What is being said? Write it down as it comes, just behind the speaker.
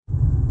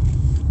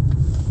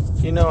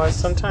I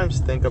sometimes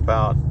think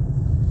about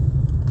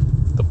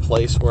the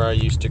place where I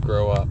used to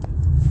grow up.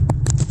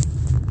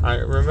 I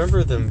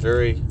remember them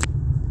very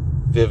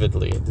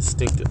vividly and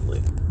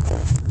distinctively.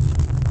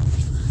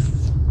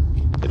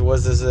 It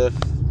was as if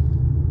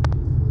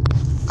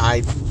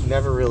I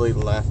never really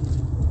left,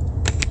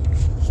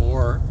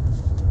 or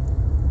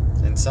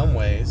in some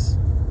ways,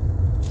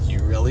 you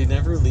really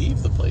never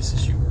leave the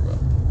places you grew up.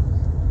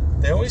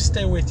 They always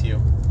stay with you,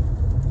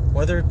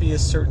 whether it be a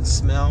certain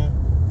smell,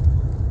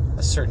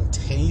 a certain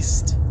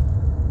taste,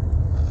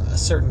 a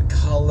certain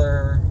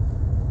color.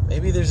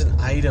 Maybe there's an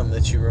item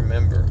that you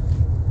remember.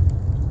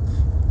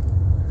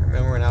 I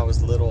remember when I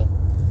was little,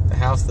 the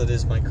house that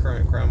is my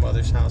current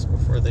grandmother's house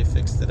before they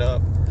fixed it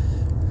up.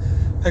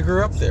 I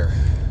grew up there.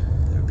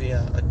 There would be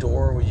a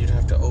door where you'd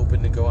have to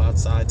open to go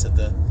outside to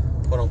the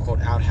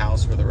quote-unquote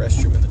outhouse where the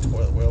restroom and the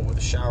toilet, well, where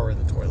the shower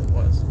and the toilet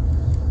was.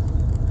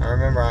 I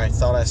remember I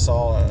thought I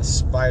saw a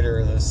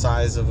spider the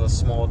size of a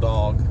small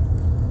dog.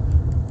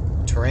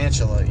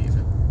 Tarantula,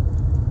 even.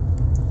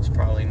 It was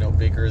probably no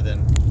bigger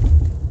than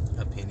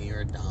a penny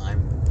or a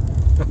dime.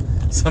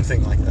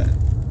 Something like that.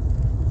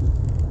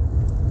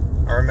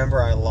 I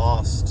remember I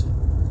lost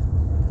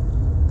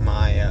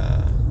my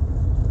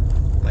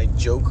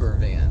Joker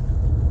van.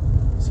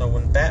 So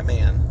when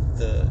Batman,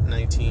 the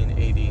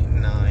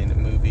 1989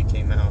 movie,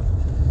 came out,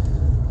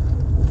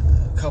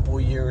 a couple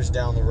years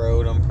down the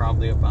road, I'm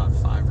probably about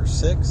 5 or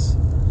 6.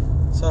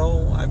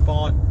 So I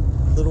bought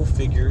little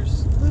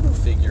figurines,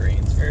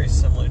 very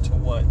similar to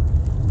what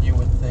you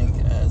would think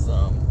as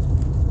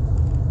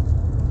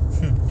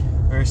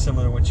very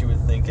similar to what you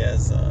would think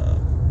as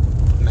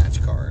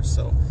match cars.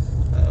 So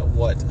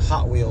what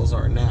Hot Wheels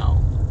are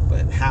now,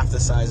 but half the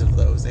size of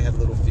those. They had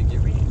little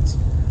figurines.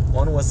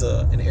 One was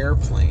an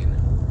airplane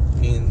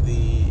in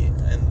the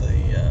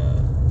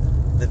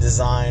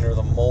design or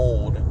the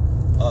mold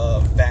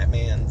of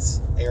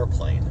Batman's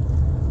airplane.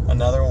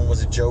 Another one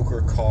was a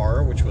Joker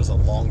car, which was a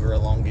longer,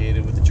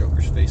 elongated with the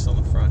Joker's face on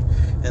the front.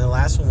 And the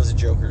last one was a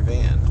Joker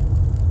van.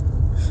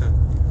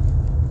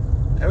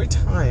 Every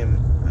time,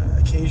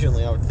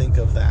 occasionally, I would think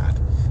of that.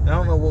 And I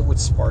don't know what would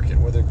spark it,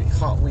 whether it be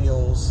Hot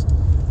Wheels,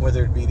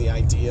 whether it be the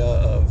idea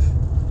of...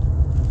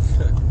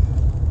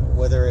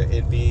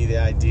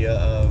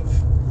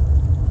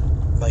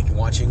 like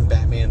watching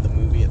Batman the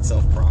movie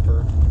itself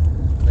proper.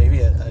 Maybe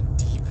a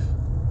deep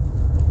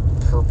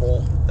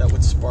purple that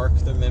would spark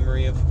the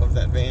memory of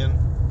that van.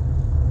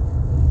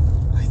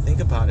 I think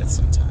about it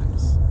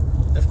sometimes.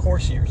 Of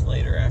course, years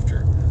later,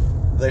 after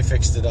they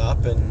fixed it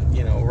up, and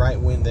right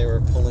when they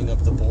were pulling up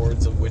the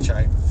boards of which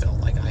I felt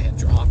like I had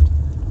dropped,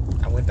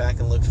 I went back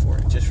and looked for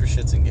it just for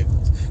shits and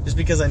giggles, just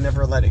because I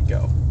never let it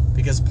go.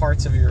 Because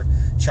parts of your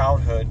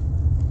childhood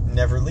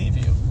never leave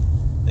you.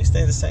 They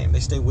stay the same. They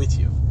stay with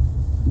you.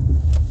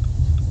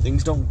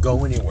 Things don't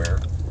go anywhere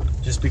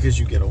just because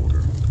you get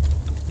older.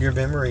 Your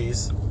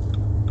memories,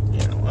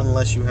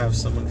 unless you have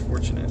some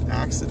unfortunate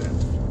accident,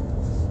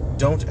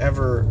 don't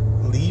ever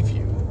leave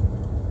you.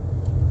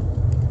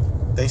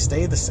 They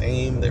stay the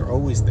same. They're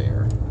always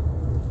there.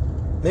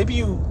 Maybe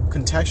you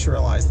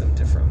contextualize them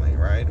differently,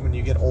 right? When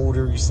you get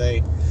older, you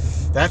say,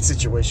 that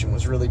situation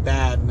was really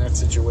bad, and that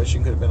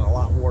situation could have been a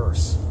lot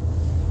worse.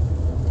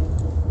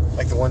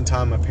 Like the one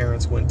time my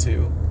parents went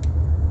to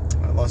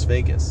Las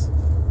Vegas.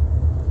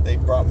 They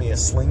brought me a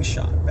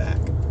slingshot back.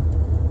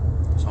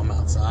 So I'm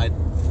outside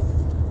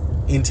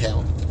in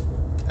town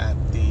at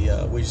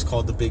the, we just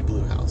called the Big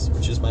Blue House,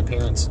 which is my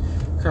parents'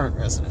 current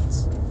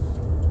residence.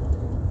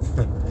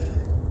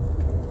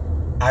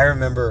 I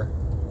remember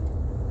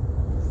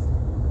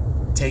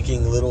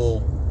taking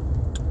little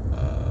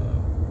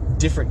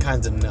different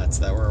kinds of nuts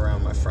that were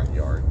around my front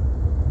yard.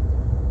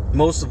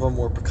 Most of them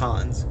were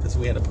pecans, because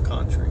we had a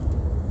pecan tree.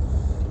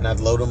 And I'd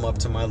load them up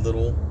to my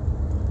little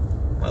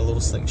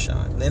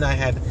slingshot. And then I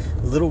had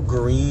little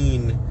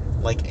green,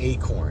 like,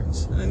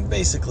 acorns. And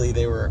basically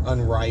they were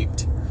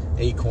unripe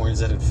acorns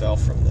that had fell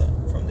from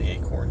the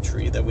acorn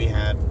tree that we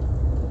had.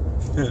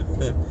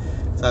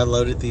 So I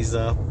loaded these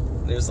up.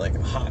 There's like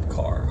a hot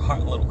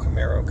little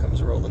Camaro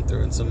comes rolling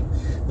through, and some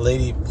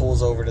lady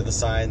pulls over to the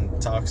side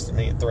and talks to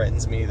me and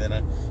threatens me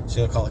that she's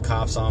gonna call the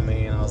cops on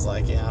me. And I was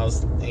like, yeah, I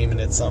was aiming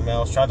at something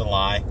else, tried to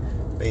lie,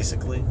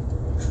 basically.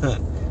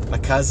 My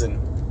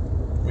cousin,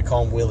 we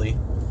call him Willie.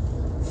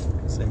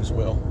 His name is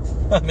Will.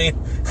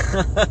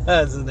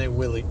 That's his name,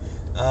 Willie.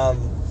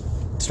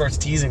 Starts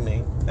teasing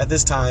me. At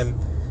this time,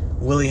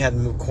 Willie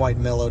hadn't quite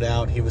mellowed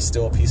out. He was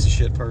still a piece of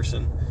shit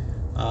person,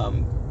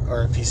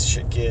 or a piece of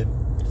shit kid.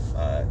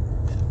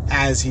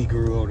 As he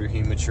grew older,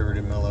 he matured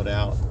and mellowed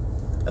out,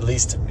 at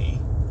least to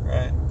me,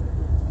 right?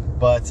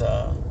 But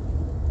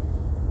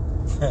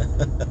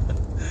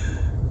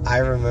I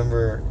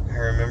remember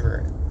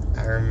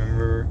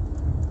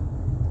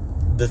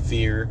the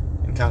fear,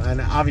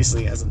 and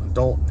obviously as an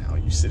adult now,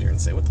 you sit here and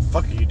say, what the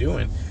fuck are you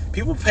doing?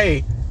 People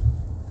pay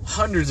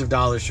hundreds of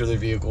dollars for their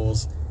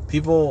vehicles.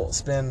 People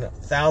spend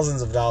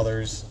thousands of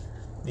dollars,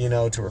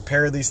 to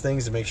repair these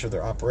things, to make sure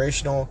they're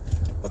operational.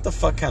 What the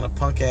fuck kind of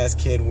punk ass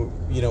kid,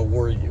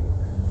 were you?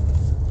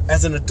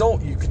 as an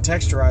adult, you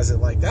contextualize it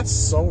like, that's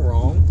so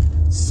wrong.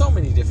 So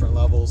many different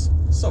levels,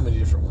 so many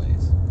different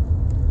ways.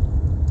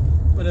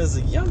 But as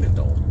a young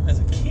adult, as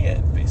a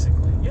kid,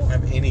 basically, you don't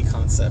have any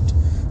concept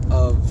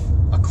of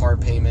a car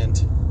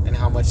payment and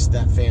how much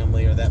that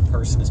family or that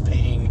person is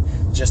paying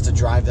just to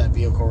drive that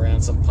vehicle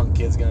around. Some punk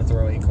kid's gonna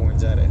throw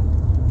acorns at it.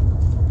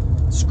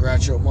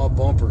 Scratch up my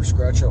bumper,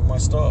 scratch up my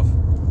stuff.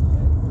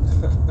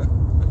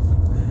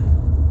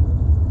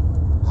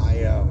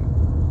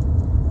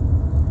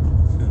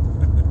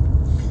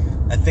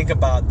 I think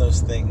about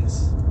those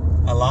things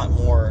a lot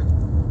more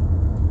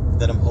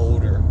that I'm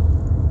older.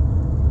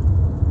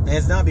 And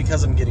it's not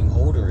because I'm getting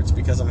older, it's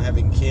because I'm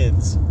having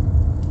kids.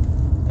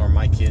 Or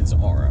my kids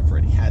are. I've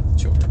already had the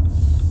children.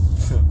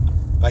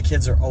 My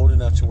kids are old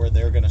enough to where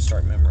they're going to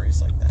start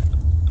memories like that.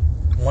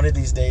 One of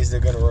these days, they're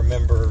going to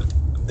remember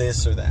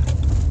this or that.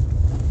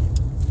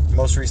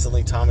 Most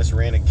recently, Thomas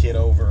ran a kid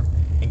over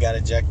and got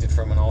ejected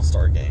from an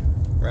all-star game,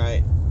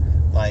 right?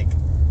 Like,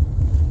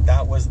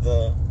 that was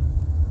the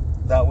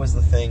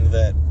thing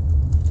that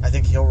I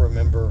think he'll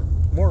remember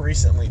more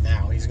recently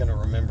now. He's going to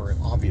remember it,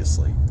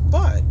 obviously.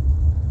 But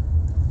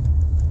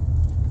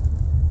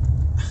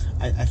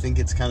I think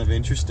it's kind of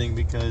interesting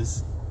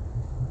because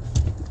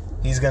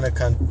he's gonna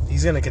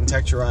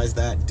contextualize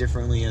that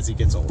differently as he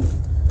gets older,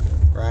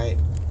 right?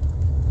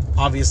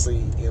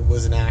 Obviously, it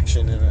was an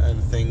action and a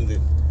thing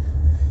that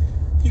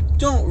you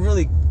don't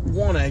really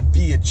want to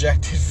be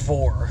ejected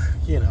for,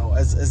 you know,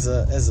 as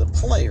a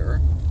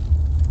player,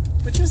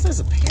 but just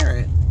as a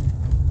parent,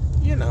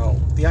 you know,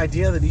 the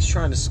idea that he's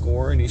trying to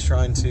score and he's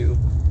trying to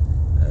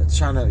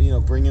you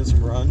know, bring in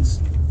some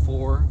runs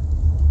for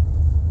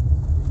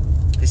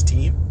his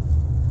team.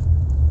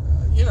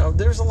 You know,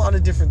 there's a lot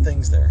of different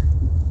things there.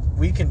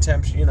 We look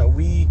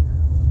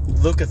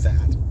at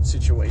that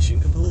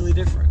situation completely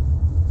different.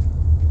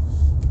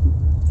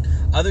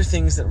 Other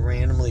things that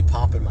randomly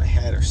pop in my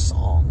head are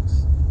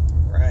songs,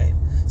 right?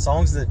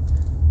 Songs that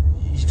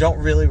you don't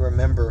really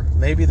remember.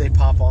 Maybe they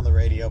pop on the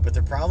radio, but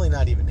they're probably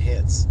not even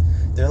hits.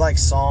 They're like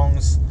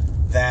songs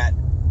that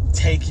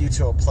take you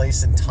to a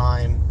place in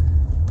time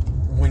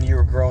when you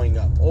were growing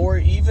up, or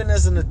even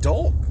as an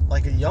adult,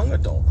 like a young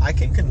adult. I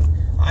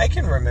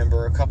can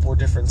remember a couple of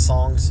different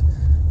songs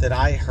that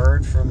I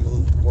heard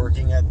from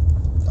working at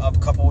a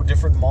couple of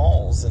different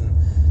malls. And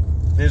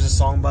there's a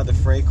song by The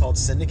Fray called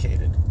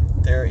Syndicated.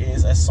 There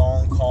is a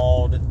song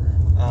called,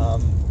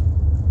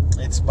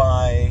 it's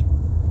by,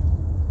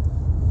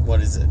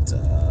 what is it?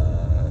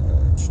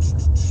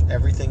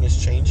 Everything is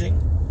Changing.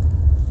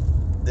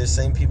 The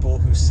same people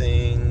who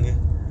sing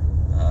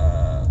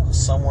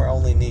Somewhere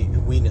Only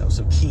We Know.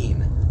 So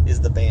Keen is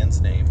the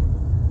band's name.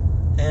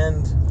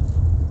 And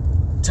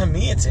to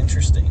me, it's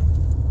interesting,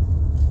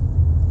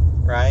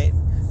 right?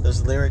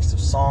 Those lyrics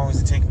of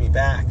songs that take me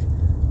back.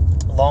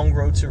 Long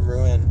Road to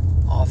Ruin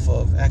off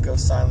of Echo,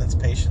 Silence,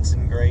 Patience,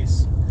 and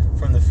Grace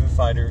from the Foo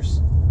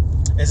Fighters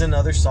is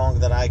another song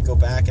that I go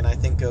back and I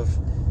think of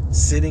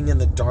sitting in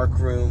the dark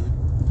room,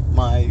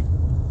 I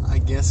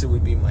guess it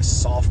would be my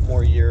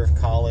sophomore year of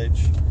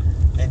college,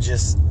 and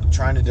just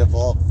trying to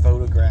develop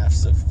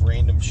photographs of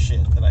random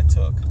shit that I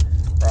took,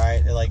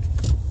 right? Like,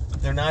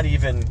 they're not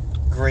even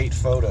great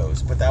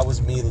photos, but that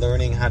was me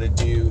learning how to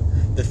do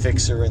the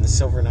fixer and the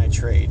silver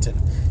nitrate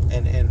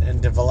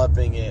and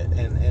developing it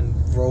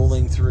and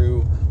rolling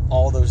through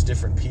all those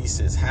different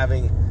pieces,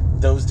 having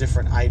those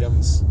different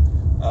items,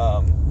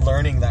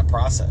 learning that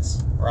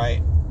process,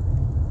 right?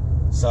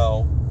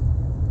 So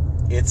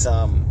it's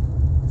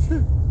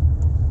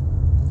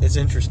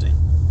interesting,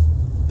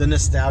 the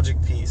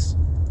nostalgic piece.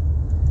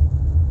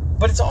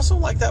 But it's also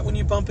like that when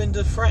you bump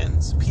into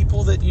friends,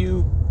 people that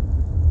you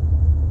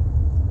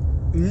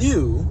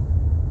knew,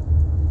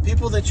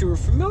 people that you were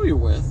familiar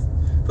with,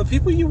 but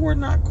people you were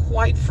not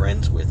quite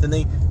friends with, and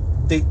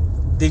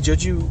they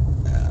judge you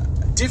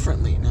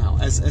differently now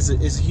as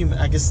a human,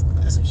 I guess,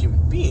 as a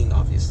human being,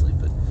 obviously,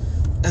 but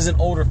as an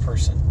older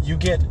person, you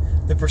get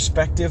the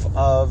perspective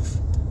of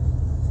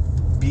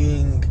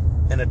being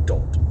an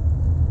adult.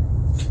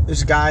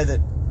 There's a guy that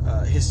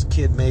his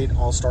kid made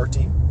all-star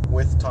team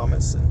with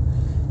Thomas, and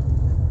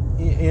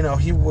you know,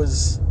 he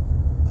was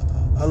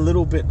a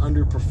little bit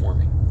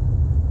underperforming.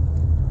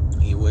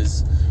 He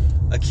was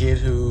a kid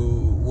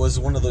who was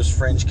one of those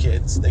fringe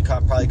kids. They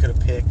probably could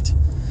have picked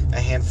a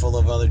handful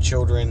of other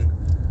children,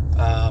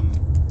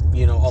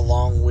 you know,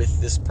 along with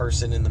this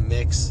person in the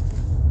mix.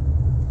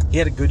 He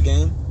had a good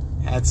game,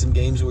 had some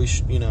games where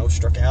he, you know,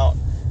 struck out.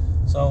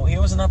 So he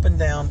was an up and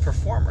down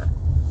performer.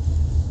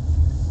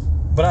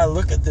 But I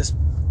look at this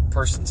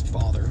person's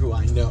father, who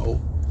I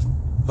know,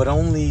 but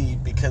only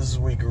because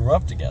we grew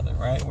up together,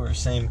 right? We're the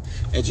same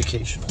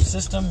educational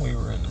system. We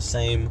were in the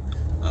same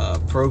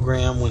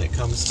program when it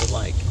comes to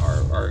like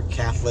our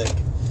Catholic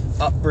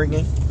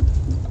upbringing.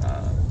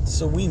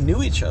 So we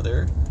knew each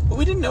other, but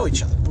we didn't know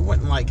each other. We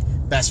weren't like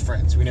best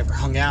friends. We never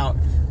hung out.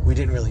 We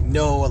didn't really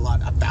know a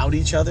lot about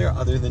each other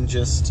other than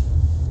just...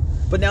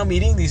 But now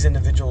meeting these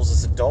individuals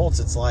as adults,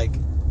 it's like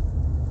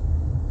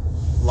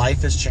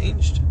life has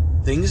changed.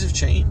 Things have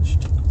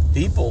changed.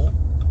 People,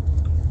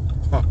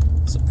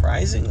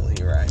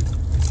 surprisingly, right,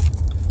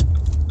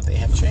 they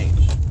have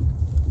changed.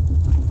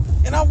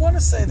 And I want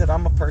to say that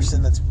I'm a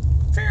person that's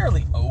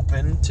fairly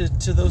open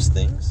to those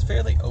things,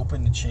 fairly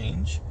open to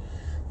change.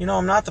 You know,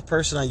 I'm not the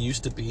person I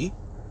used to be.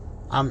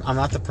 I'm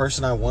not the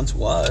person I once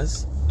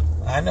was.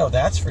 I know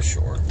that's for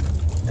sure.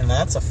 And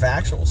that's a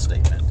factual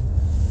statement.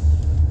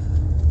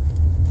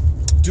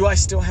 Do I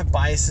still have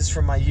biases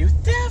from my youth?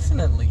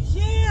 Definitely.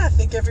 Yeah, I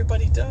think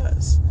everybody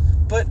does.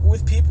 But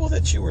with people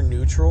that you were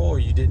neutral or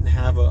you didn't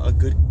have a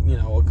good,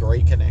 a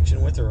great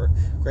connection with or a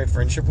great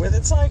friendship with,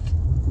 it's like,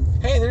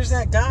 hey, there's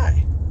that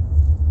guy.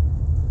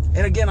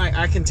 And again,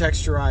 I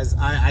contextualize,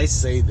 I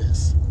say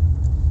this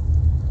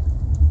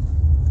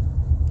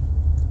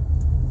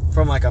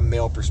from like a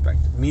male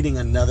perspective, meeting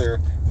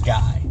another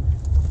guy.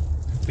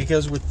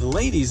 Because with the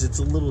ladies, it's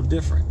a little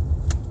different.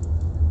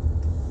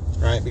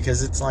 Right?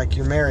 Because it's like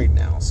you're married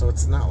now. So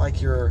it's not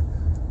like you're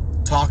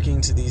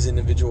talking to these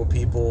individual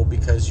people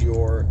because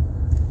you're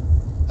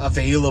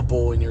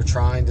available and you're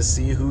trying to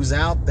see who's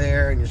out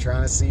there and you're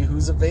trying to see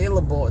who's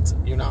available.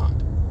 You're not.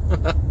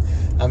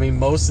 I mean,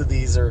 most of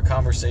these are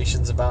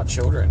conversations about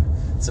children.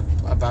 It's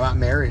about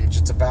marriage.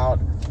 It's about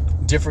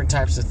different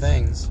types of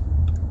things.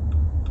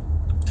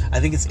 I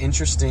think it's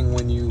interesting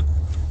when you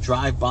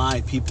drive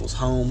by people's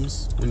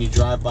homes, when you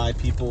drive by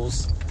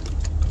people's,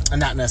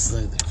 not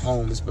necessarily their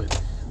homes, but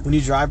when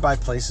you drive by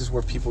places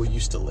where people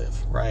used to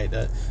live, right?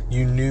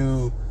 You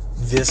knew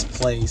this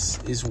place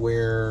is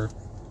where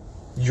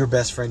your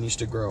best friend used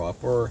to grow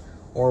up, or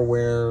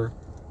where,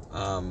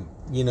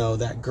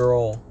 that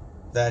girl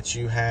that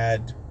you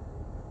had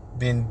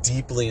been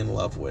deeply in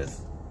love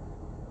with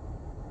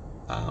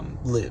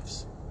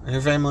lives. And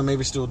her family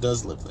maybe still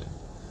does live there.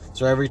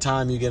 So every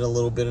time you get a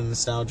little bit of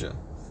nostalgia.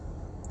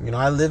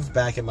 I live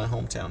back in my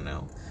hometown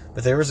now.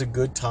 But there was a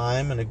good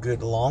time and a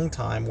good long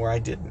time where I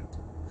didn't.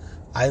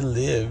 I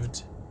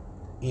lived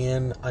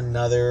in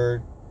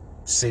another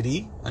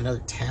city, another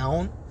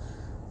town.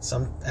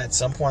 At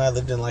some point I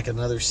lived in like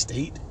another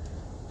state.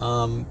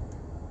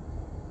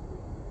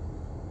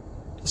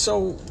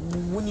 So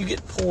when you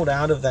get pulled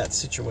out of that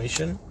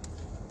situation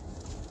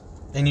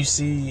and you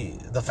see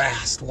the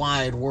vast,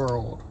 wide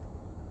world,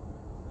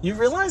 you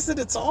realize that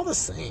it's all the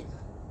same.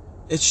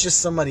 It's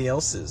just somebody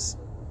else's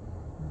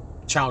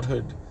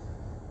childhood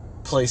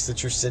place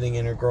that you're sitting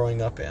in or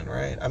growing up in,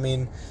 right? I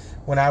mean,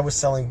 when I was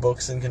selling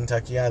books in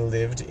Kentucky, I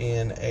lived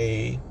in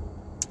a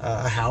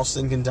house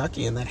in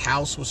Kentucky, and that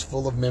house was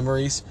full of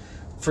memories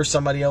for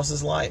somebody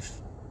else's life.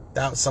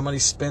 That somebody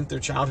spent their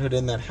childhood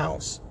in that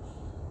house.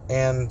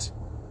 And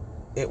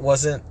it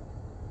wasn't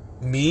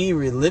me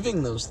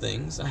reliving those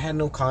things. I had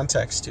no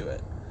context to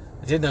it.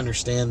 I didn't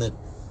understand that,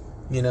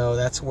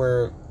 that's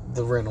where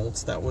the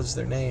Reynolds, that was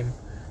their name.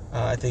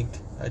 I think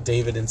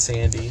David and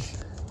Sandy.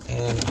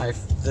 And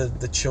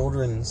the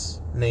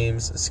children's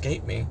names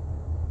escape me.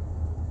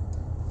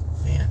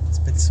 Man, it's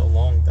been so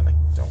long that I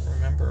don't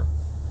remember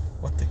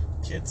what the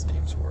kids'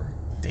 names were.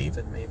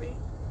 David, maybe?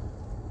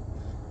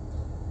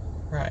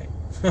 Right.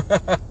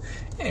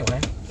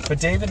 Anyway, but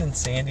David and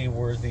Sandy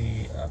were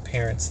the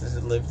parents that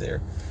had lived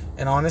there.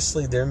 And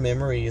honestly, their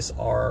memories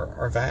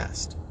are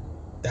vast.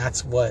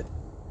 That's what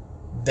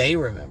they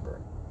remember.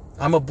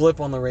 I'm a blip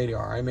on the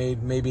radar. I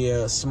made maybe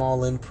a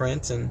small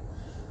imprint, and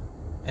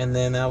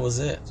then that was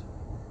it.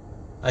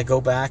 I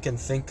go back and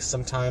think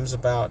sometimes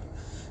about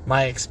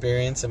my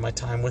experience and my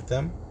time with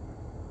them,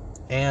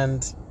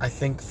 and I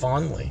think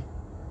fondly.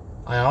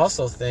 I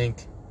also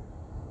think,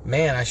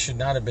 man, I should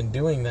not have been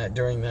doing that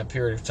during that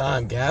period of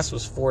time. Gas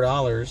was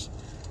 $4,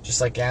 just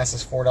like gas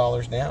is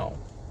 $4 now.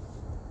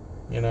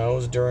 It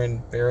was during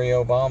Barry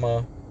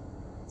Obama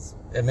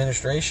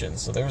administration,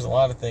 so there was a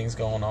lot of things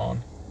going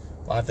on,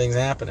 a lot of things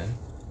happening.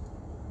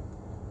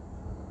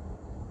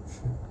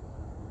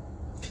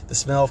 The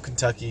smell of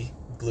Kentucky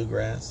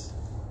bluegrass,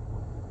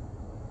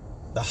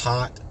 the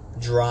hot,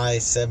 dry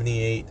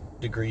 78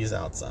 degrees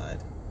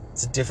outside.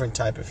 It's a different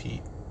type of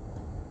heat.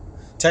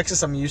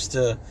 Texas, I'm used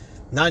to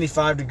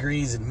 95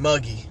 degrees and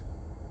muggy.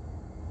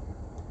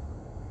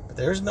 But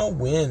there's no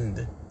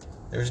wind.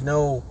 There's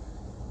no,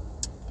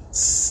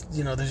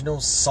 there's no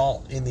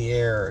salt in the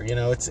air.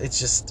 It's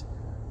just,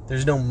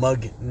 there's no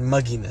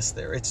mugginess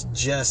there. It's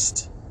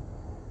just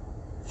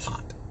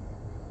hot.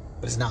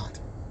 But it's not.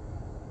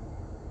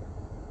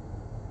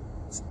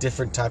 It's a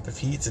different type of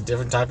heat. It's a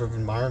different type of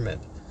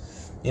environment.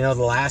 The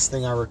last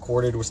thing I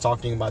recorded was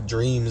talking about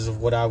dreams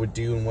of what I would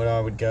do and what I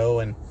would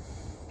go. And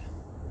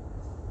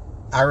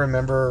I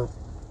remember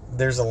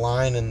there's a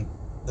line in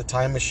The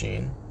Time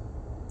Machine.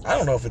 I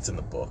don't know if it's in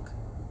the book,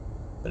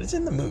 but it's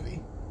in the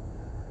movie.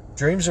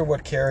 Dreams are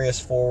what carry us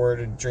forward,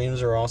 and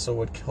dreams are also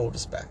what hold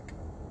us back.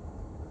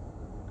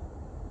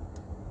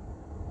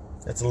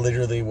 That's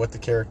literally what the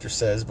character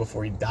says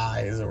before he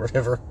dies or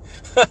whatever.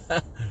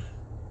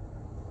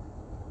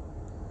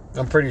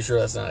 I'm pretty sure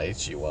that's not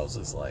H.G.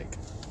 Wells'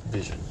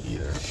 vision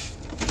either.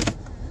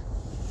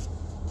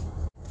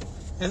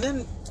 And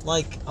then,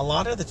 a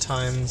lot of the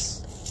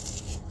times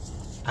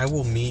I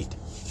will meet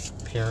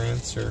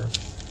parents or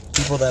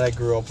people that I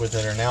grew up with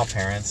that are now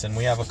parents, and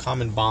we have a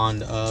common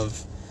bond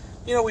of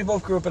we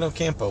both grew up in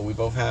Ocampo. We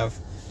both have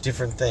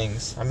different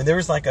things. I mean, there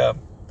was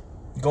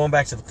going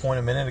back to the point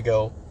a minute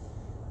ago,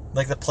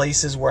 like the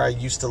places where I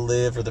used to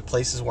live or the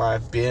places where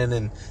I've been,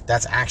 and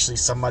that's actually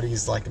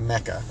somebody's like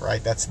Mecca,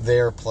 right? That's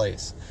their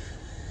place.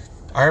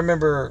 I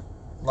remember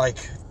like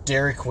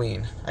Dairy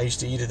Queen. I used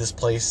to eat at this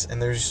place,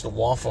 and there's just a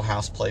Waffle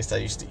House place I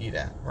used to eat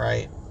at,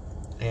 right?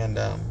 And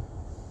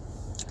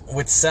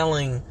with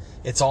selling,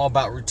 it's all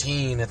about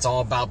routine. It's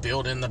all about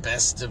building the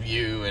best of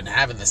you and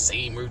having the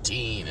same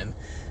routine. And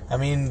I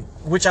mean,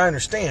 which I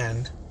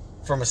understand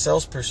from a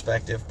sales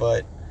perspective,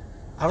 but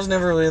I was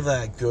never really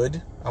that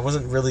good. I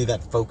wasn't really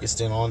that focused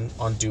in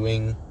on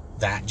doing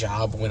that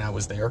job when I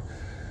was there.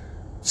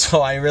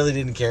 So I really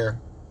didn't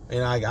care.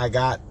 I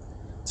got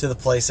to the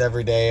place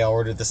every day. I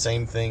ordered the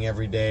same thing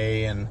every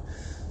day. And,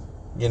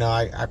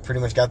 I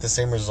pretty much got the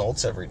same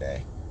results every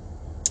day.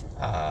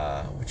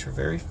 Which are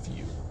very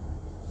few.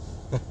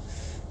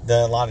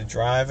 A lot of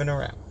driving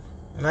around.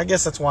 And I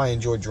guess that's why I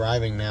enjoy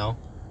driving now.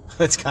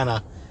 It's kind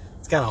of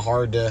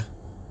hard to,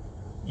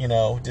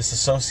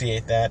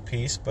 disassociate that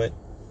piece, but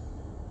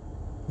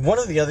one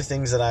of the other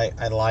things that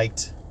I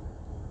liked,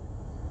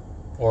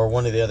 or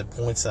one of the other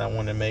points that I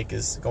wanted to make,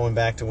 is going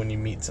back to when you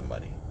meet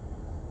somebody.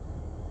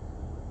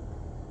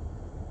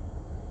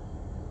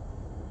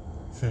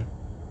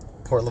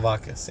 Port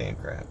Lavaca sand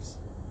crabs.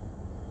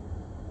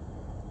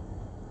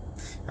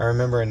 I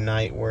remember a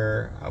night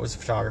where I was a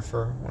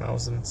photographer when I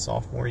was in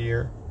sophomore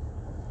year,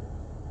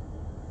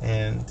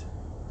 and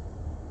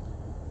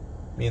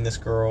me and this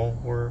girl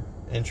were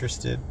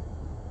interested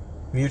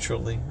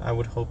mutually, I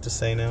would hope to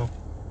say now.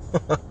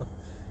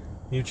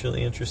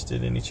 Mutually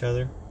interested in each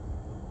other.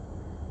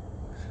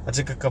 I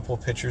took a couple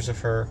of pictures of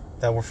her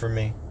that were for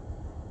me.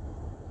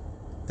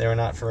 They were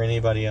not for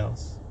anybody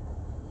else.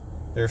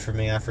 They were for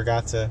me. I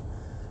forgot to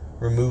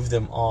remove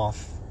them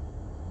off.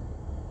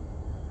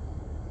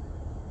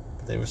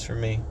 But they was for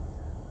me.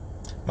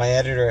 My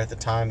editor at the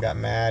time got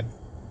mad.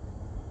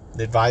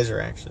 The advisor,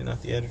 actually,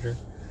 not the editor.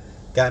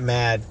 Got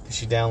mad because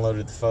she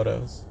downloaded the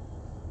photos.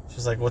 She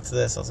was like, "What's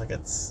this?" I was like,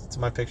 It's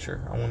my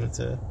picture.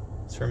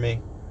 It's for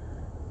me.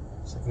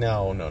 She's like,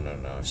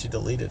 no. She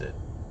deleted it.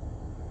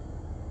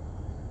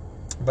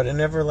 But it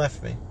never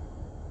left me.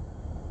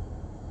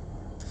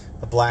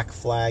 The black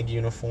flag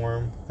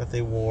uniform that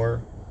they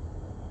wore.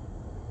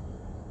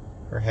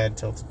 Her head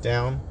tilted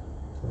down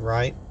to the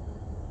right.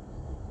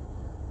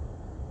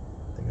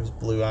 I think it was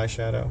blue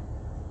eyeshadow.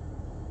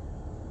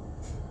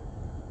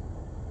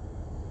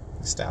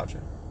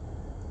 Nostalgia.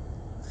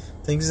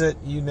 Things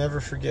that you never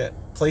forget.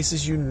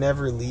 Places you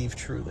never leave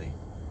truly.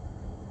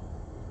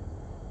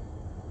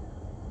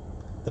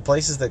 The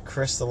places that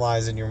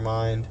crystallize in your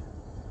mind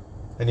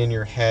and in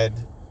your head.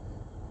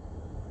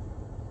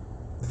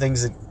 The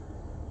things that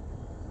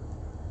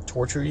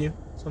torture you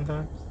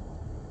sometimes.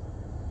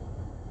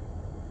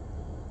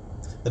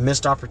 The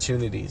missed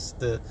opportunities.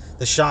 The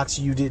shots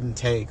you didn't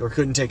take or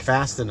couldn't take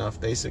fast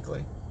enough,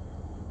 basically.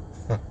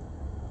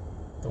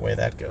 The way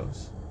that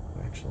goes,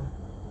 actually.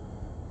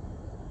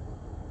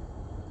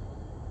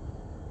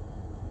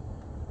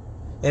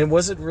 And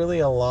was it really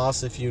a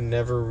loss if you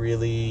never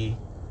really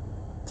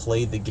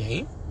played the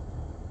game?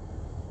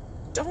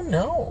 Don't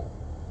know.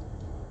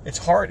 It's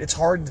hard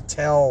to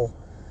tell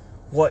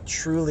what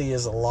truly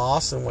is a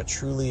loss and what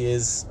truly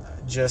is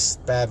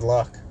just bad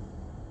luck.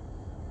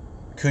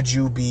 Could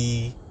it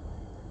be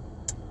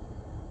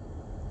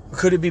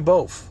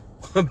both?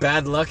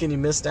 Bad luck and you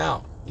missed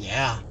out.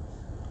 Yeah.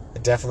 I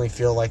definitely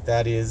feel like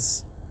that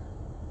is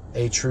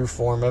a true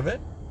form of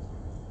it.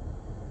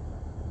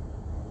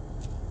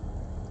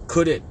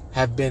 Could it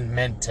have been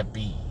meant to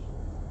be?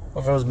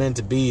 Well, if it was meant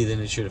to be, then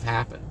it should have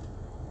happened.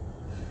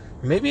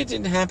 Or maybe it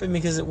didn't happen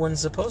because it wasn't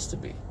supposed to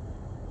be.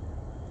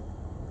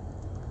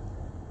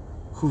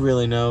 Who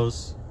really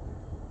knows?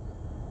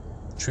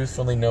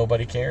 Truthfully,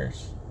 nobody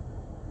cares.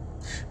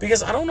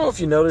 Because I don't know if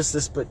you noticed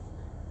this, but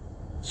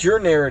your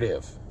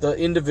narrative, the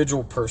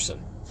individual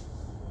person,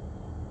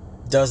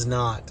 does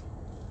not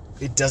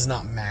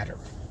matter.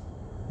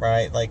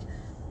 Right? Like,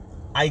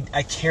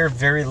 I care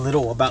very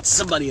little about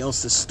somebody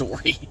else's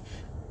story.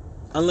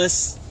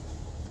 Unless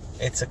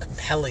it's a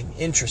compelling,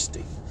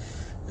 interesting,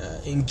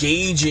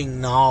 engaging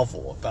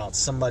novel about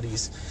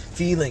somebody's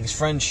feelings,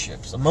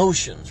 friendships,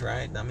 emotions,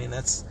 right? I mean,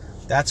 that's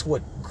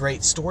what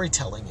great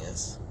storytelling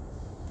is.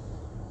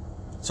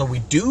 So we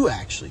do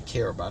actually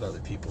care about other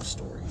people's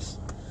stories.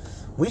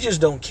 We just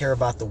don't care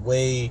about the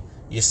way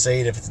you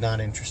say it if it's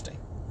not interesting.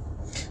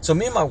 So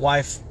me and my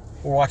wife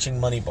were watching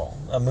Moneyball,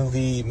 a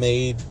movie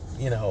made,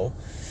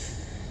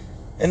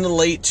 in the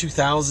late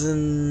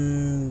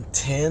 2010s,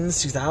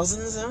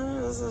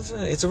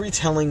 2000s. It's a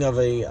retelling of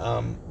a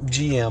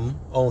GM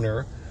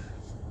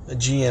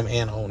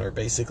and owner,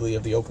 basically,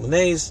 of the Oakland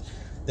A's.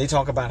 They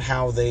talk about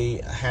how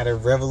they had a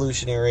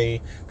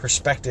revolutionary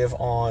perspective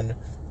on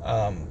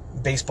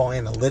baseball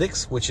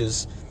analytics, which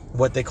is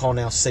what they call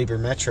now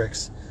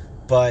sabermetrics.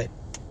 But,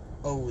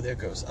 there it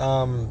goes.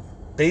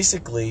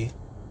 Basically,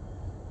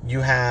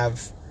 you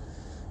have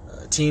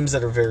teams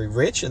that are very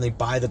rich, and they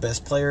buy the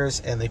best players,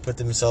 and they put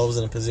themselves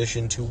in a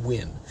position to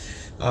win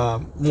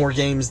more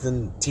games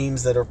than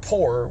teams that are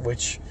poor,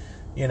 which,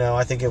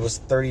 I think it was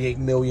 $38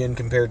 million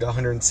compared to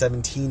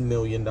 $117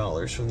 million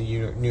from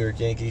the New York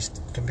Yankees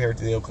compared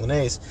to the Oakland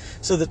A's.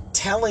 So the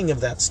telling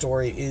of that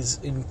story is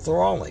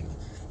enthralling.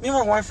 Me and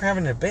my wife were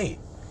having a debate.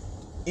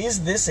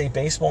 Is this a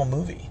baseball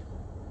movie?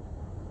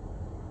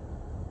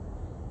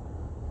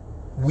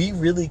 We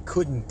really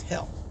couldn't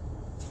tell.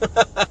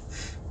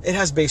 It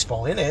has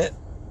baseball in it.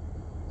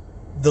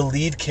 The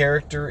lead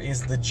character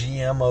is the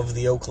GM of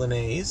the Oakland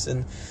A's,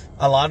 and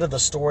a lot of the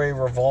story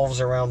revolves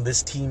around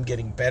this team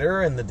getting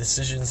better and the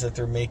decisions that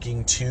they're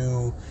making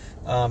to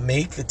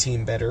make the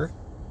team better.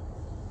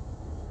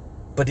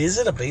 But is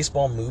it a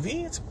baseball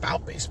movie? It's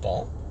about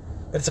baseball,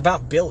 but it's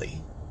about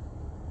Billy.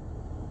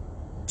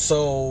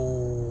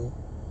 So,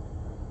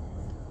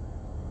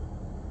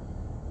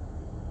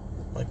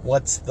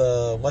 what's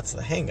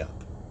the hang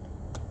up?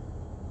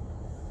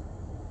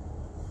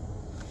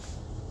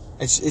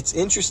 It's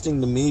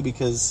interesting to me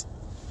because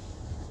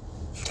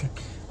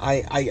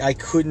I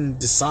couldn't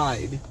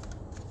decide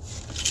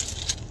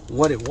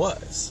what it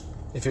was.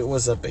 If it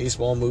was a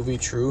baseball movie,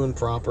 true and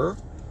proper,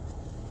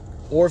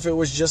 or if it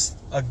was just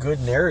a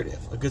good narrative,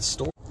 a good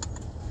story.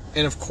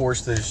 And of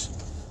course there's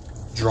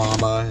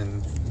drama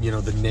and,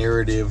 the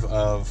narrative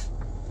of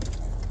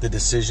the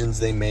decisions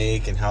they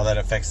make and how that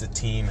affects the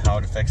team, how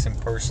it affects him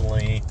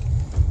personally,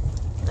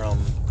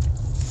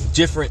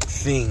 different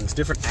things,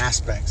 different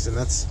aspects, and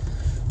that's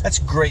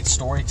great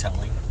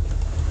storytelling,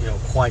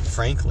 quite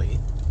frankly.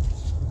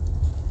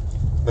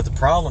 But the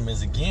problem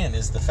is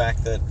the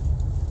fact that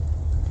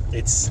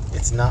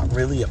it's not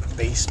really a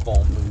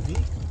baseball movie.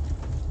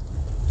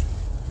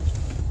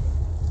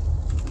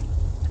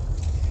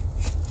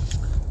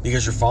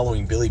 Because you're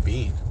following Billy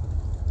Beane.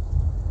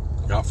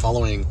 You're not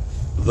following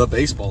the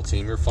baseball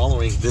team, you're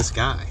following this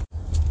guy.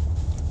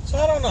 So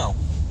I don't know.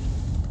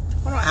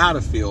 I don't know how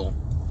to feel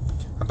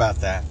about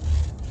that.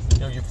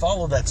 You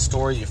follow that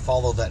story, you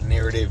follow that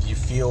narrative, you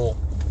feel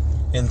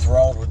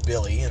enthralled with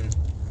Billy, and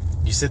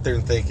you sit there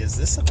and think, is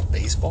this a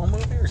baseball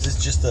movie, or is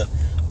this just a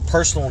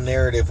personal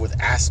narrative with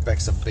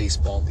aspects of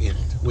baseball in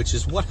it? Which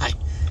is what I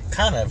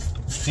kind of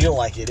feel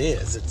like it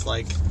is. It's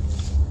like,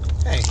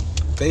 hey,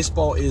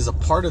 baseball is a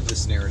part of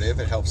this narrative.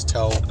 It helps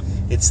tell,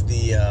 it's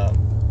the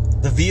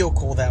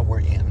vehicle that we're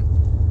in.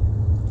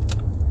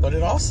 But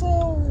it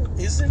also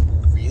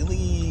isn't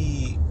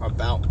really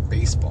about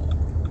baseball.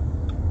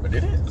 But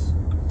it is.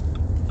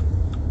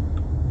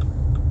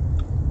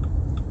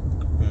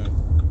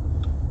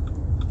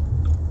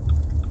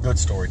 Good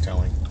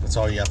storytelling. That's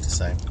all you have to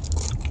say.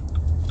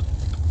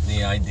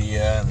 The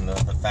idea and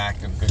the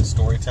fact of good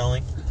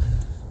storytelling,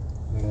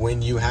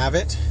 when you have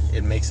it,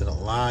 it makes it a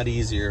lot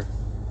easier.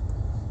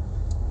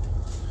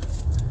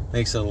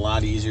 Makes it a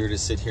lot easier to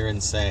sit here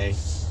and say,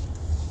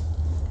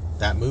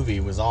 that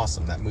movie was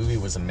awesome. That movie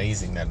was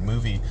amazing. That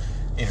movie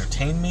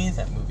entertained me.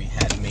 That movie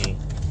had me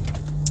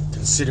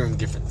considering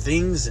different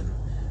things and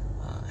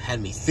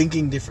had me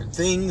thinking different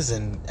things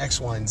and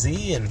X, Y, and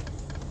Z. And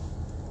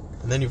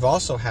then you've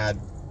also had,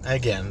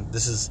 again,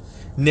 this is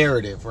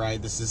narrative,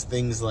 right? This is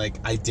things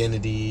like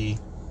identity,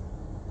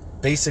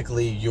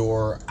 basically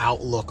your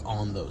outlook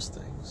on those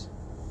things.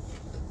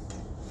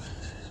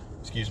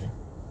 Excuse me.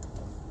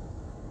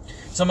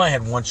 Somebody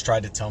had once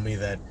tried to tell me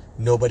that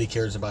nobody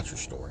cares about your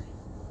story.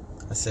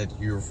 I said,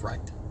 you're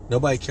right.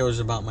 Nobody cares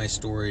about my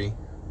story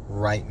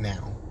right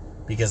now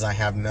because I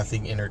have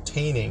nothing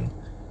entertaining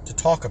to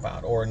talk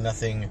about or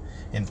nothing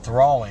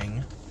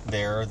enthralling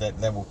there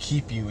that will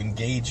keep you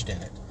engaged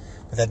in it.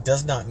 But that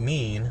does not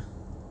mean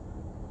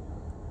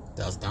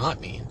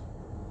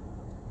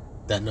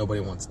that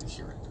nobody wants to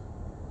hear it.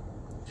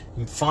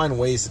 You can find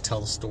ways to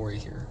tell the story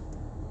here.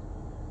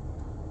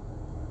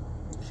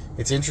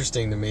 It's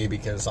interesting to me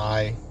because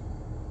I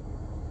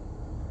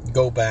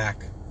go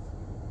back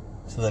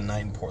to the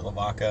night in Port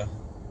Lavaca.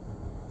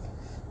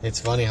 It's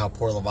funny how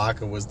Port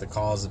Lavaca was the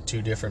cause of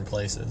two different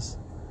places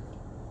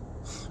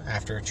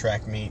after a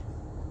track meet.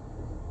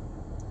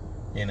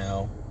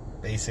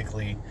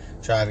 Basically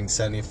driving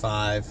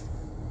 75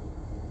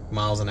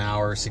 miles an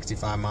hour,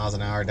 65 miles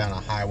an hour down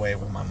a highway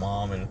with my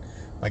mom and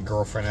my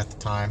girlfriend at the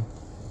time.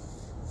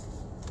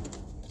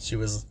 She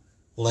was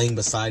laying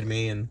beside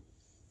me, and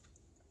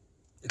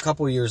a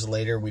couple years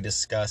later we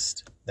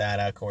discussed that,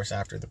 of course,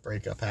 after the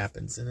breakup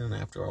happens and then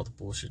after all the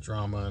bullshit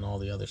drama and all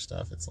the other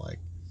stuff. It's like,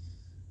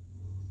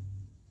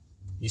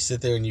 you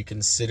sit there and you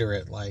consider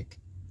it like,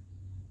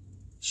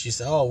 she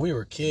said, oh, we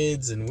were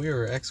kids and we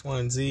were X, Y,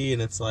 and Z,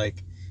 and it's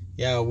like,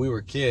 yeah, we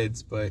were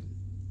kids, but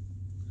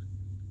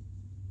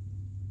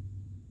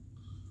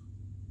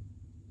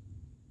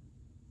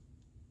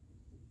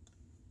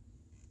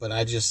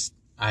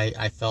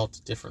I felt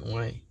a different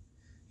way.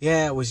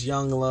 Yeah, it was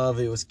young love,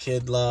 it was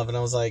kid love, and I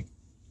was like,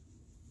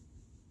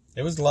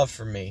 it was love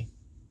for me.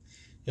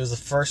 It was the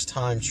first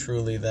time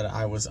truly that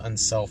I was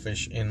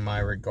unselfish in my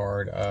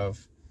regard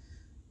of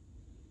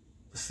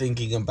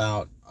thinking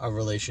about a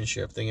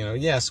relationship.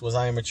 Thinking, yes, was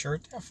I immature?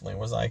 Definitely.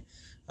 Was I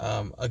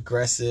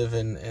aggressive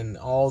and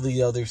all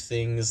the other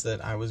things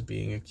that I was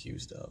being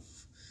accused of.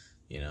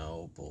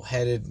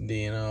 Bullheaded,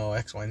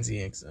 X, Y, and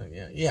Z.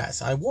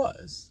 Yes, I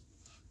was.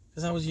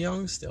 Because I was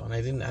young still, and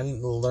I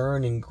didn't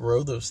learn and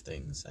grow those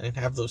things. I didn't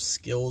have those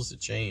skills to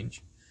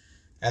change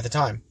at the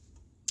time.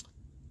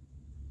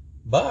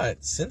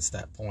 But since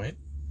that point,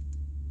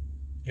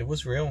 it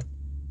was real.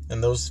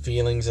 And those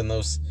feelings and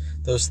those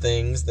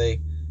things,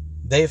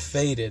 they've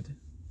faded.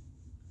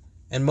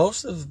 And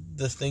most of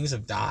the things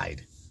have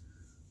died.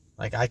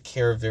 Like, I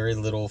care very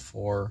little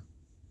for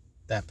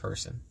that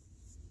person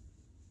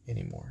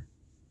anymore.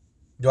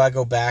 Do I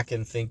go back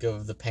and think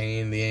of the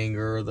pain, the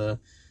anger, the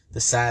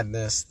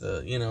sadness,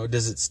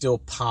 does it still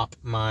pop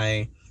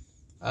my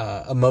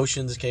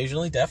emotions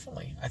occasionally?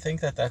 Definitely. I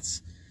think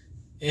that's,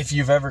 if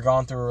you've ever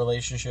gone through a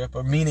relationship,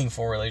 a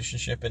meaningful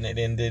relationship, and it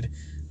ended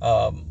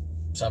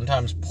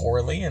sometimes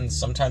poorly and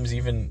sometimes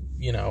even,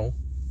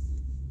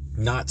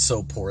 not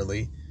so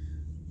poorly,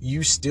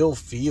 you still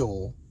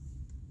feel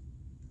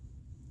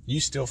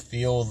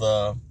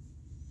the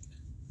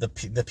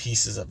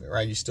pieces of it,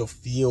 right? You still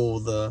feel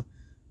the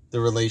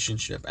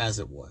relationship as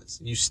it was.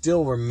 You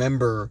still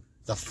remember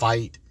the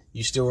fight.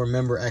 You still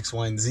remember X,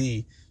 Y, and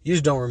Z. You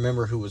just don't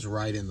remember who was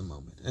right in the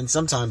moment. And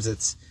sometimes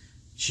it's,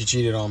 she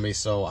cheated on me,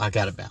 so I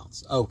gotta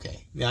bounce.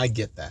 Okay, yeah, I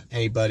get that.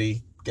 Hey,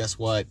 buddy, guess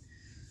what?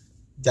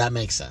 That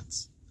makes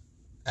sense.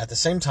 At the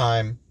same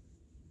time,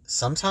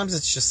 sometimes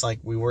it's just like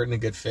we weren't a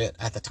good fit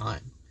at the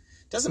time.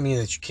 Doesn't mean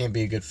that you can't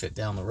be a good fit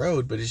down the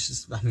road, but it's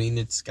just,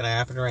 it's gonna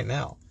happen right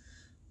now.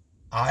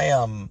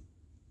 I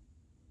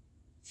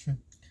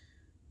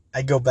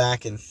go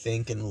back and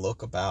think and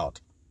look about.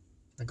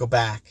 I go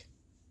back,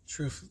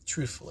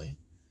 truthfully,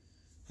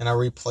 and I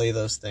replay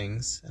those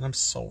things, and I'm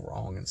so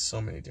wrong in so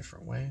many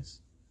different ways.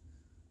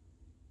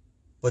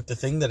 But the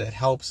thing that it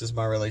helps is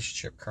my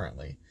relationship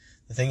currently.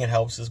 The thing it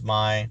helps is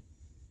my,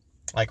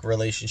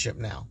 relationship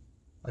now,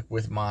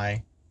 with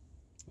my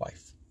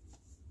wife.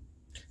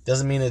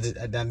 Doesn't mean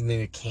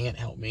it can't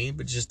help me,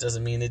 but just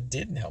doesn't mean it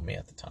didn't help me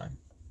at the time.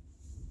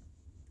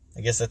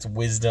 I guess that's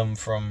wisdom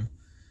from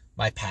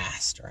my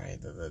past,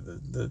 right?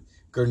 The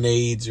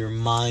grenades or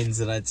mines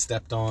that I'd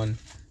stepped on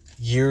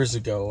years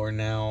ago are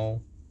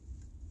now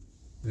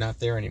not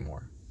there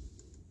anymore.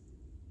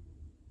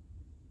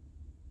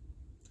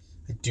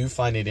 I do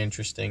find it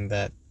interesting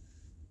that,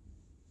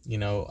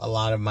 a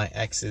lot of my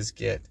exes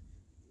get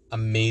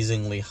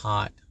amazingly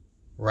hot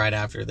right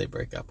after they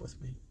break up with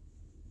me.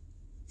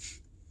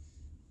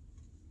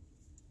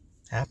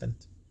 Happened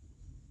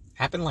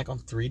on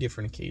 3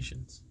 different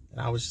occasions. And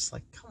I was just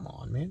like, come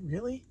on, man,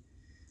 really?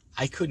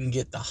 I couldn't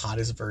get the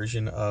hottest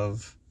version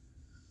of,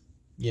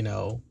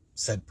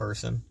 said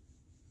person.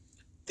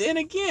 Then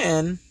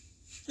again,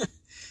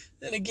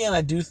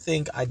 I do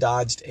think I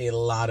dodged a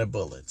lot of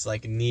bullets,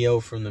 like Neo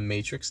from the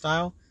Matrix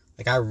style.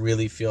 I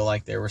really feel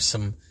like there were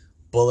some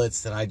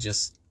bullets that I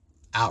just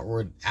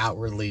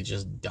outwardly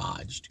just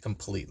dodged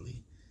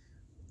completely.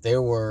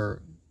 There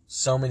were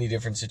so many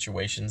different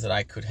situations that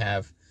I could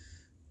have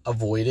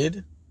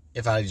avoided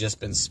if I had just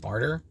been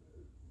smarter,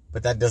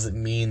 but that doesn't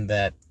mean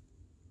that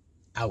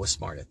I was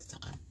smart at the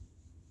time.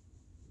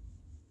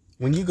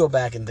 When you go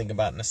back and think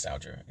about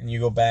nostalgia, and you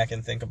go back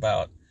and think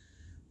about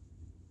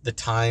the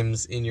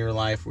times in your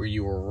life where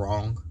you were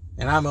wrong,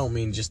 and I don't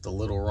mean just a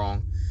little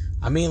wrong,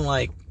 I mean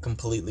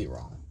completely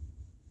wrong.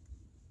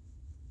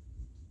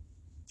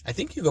 I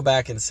think you go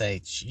back and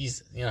say,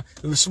 geez,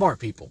 smart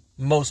people,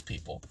 most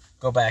people,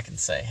 go back and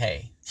say,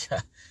 hey,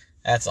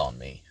 that's on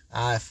me.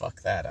 I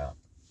fucked that up.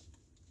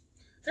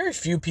 Very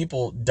few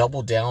people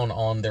double down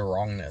on their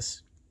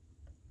wrongness.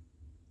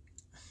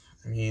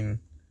 They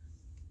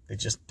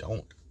just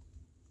don't.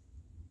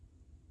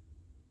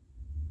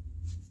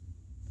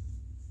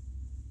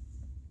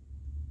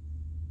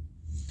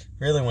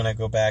 Really, when I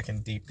go back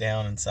and deep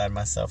down inside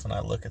myself and I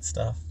look at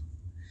stuff,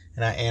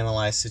 and I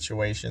analyze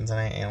situations, and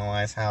I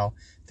analyze how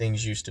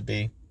things used to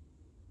be,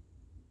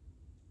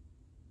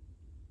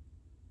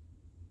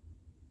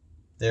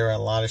 there are a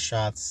lot of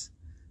shots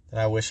that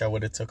I wish I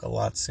would have took a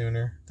lot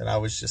sooner, that I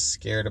was just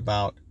scared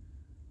about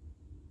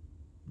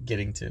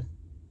getting to.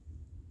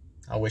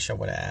 I wish I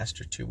would have asked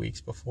her 2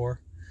 weeks before,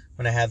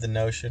 when I had the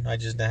notion. I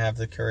just didn't have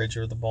the courage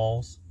or the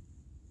balls.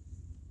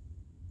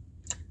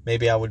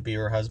 Maybe I would be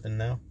her husband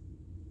now.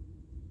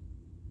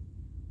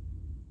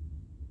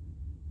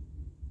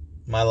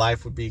 My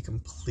life would be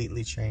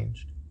completely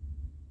changed.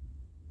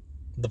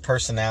 The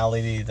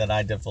personality that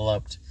I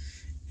developed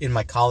in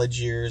my college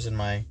years,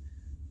 I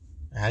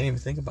didn't even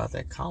think about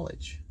that,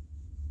 college.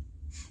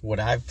 Would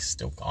I have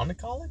still gone to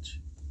college?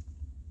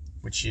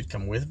 Would she have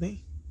come with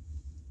me?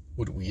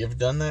 Would we have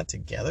done that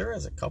together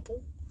as a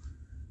couple?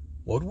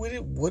 What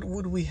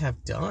would we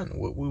have done?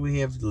 What would we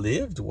have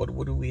lived? What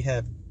would we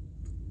have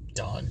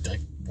done?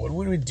 What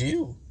would we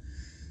do?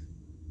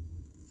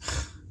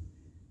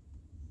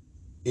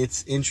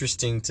 It's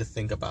interesting to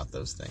think about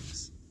those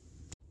things.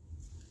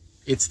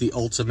 It's the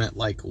ultimate,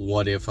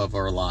 what if of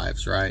our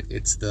lives, right?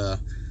 It's the,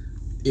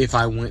 if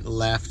I went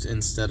left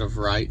instead of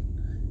right,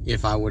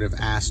 if I would have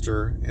asked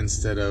her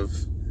instead of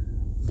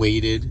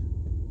waited,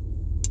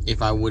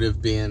 if I would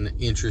have been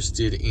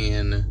interested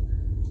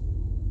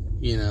in,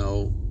 you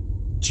know,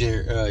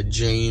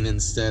 Jane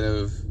instead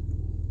of,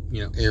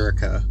 you know,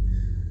 Erica,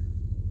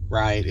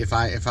 right? If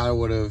I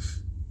would have,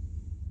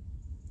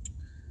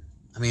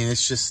 I mean,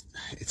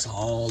 it's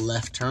all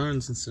left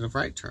turns instead of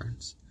right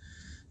turns.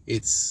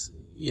 It's,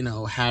 you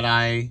know, had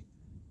I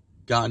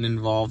gotten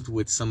involved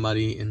with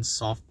somebody in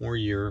sophomore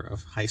year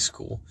of high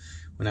school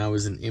when I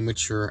was an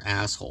immature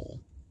asshole,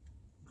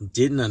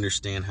 didn't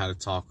understand how to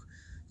talk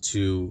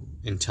to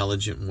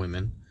intelligent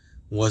women,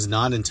 was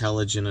not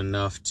intelligent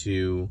enough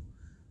to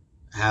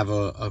have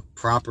a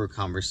proper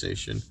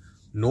conversation,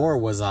 nor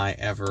was I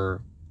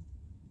ever,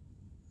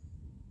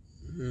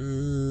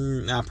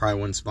 I probably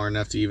wasn't smart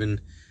enough to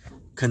even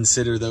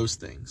consider those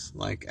things,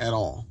 like, at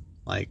all.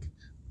 Like,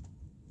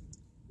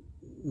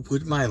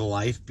 would my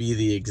life be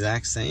the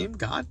exact same?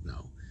 God,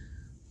 no.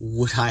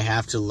 Would I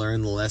have to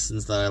learn the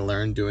lessons that I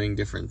learned doing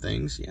different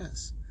things?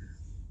 Yes.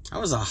 I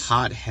was a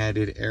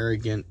hot-headed,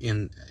 arrogant,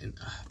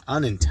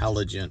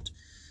 unintelligent,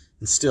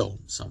 and still,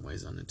 in some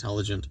ways,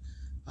 unintelligent,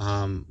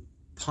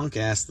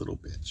 punk-ass little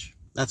bitch.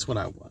 That's what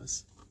I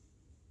was.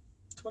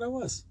 That's what I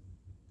was.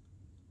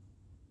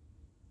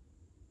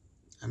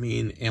 I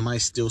mean, am I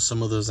still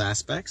some of those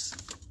aspects?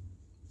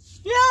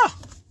 Yeah,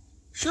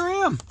 sure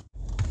am.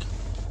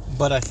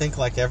 But I think,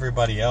 like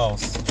everybody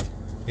else,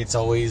 it's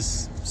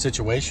always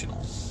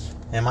situational.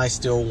 Am I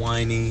still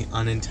whiny,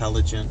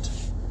 unintelligent?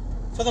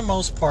 For the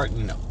most part,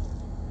 no.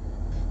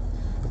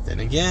 But then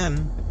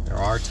again, there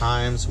are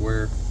times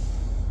where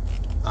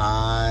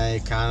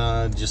I kind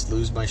of just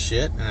lose my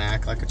shit and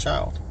act like a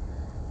child.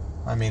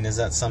 I mean, is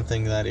that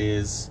something that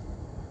is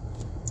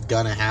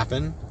gonna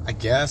happen? I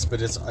guess,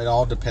 but it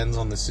all depends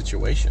on the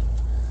situation.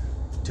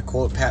 To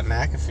quote Pat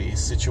McAfee,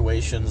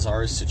 situations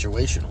are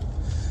situational.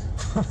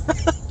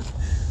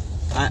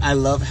 I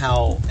love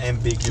how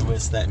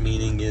ambiguous that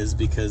meaning is,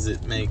 because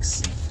it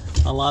makes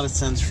a lot of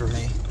sense for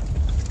me.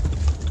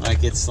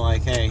 Like, it's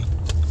like, hey,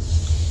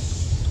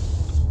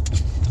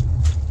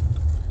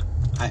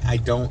 I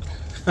don't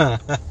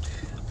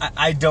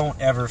I don't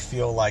ever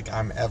feel like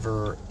I'm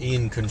ever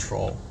in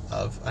control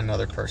of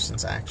another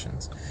person's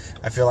actions.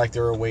 I feel like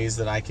there are ways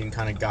that I can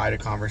kind of guide a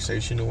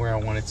conversation to where I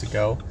want it to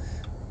go.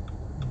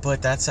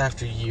 But that's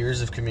after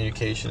years of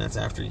communication. That's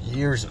after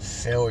years of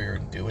failure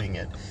in doing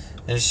it.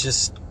 And it's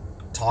just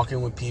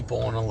talking with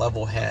people on a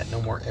level head.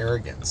 No more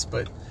arrogance.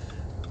 But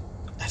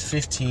at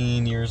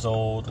 15 years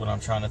old, when I'm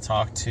trying to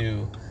talk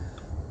to,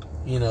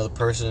 you know, the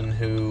person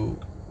who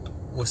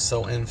was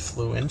so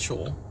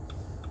influential,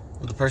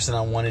 the person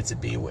I wanted to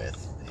be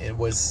with, it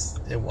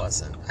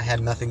wasn't. I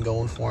had nothing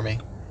going for me.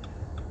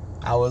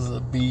 I was a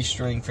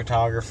B-string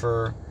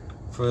photographer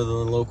for the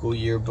local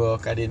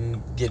yearbook. I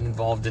didn't get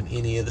involved in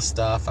any of the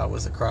stuff. I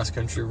was a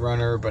cross-country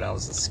runner, but I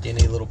was a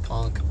skinny little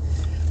punk.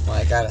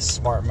 Like, I had a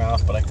smart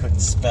mouth, but I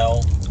couldn't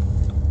spell,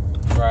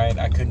 right?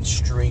 I couldn't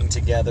string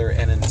together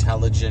an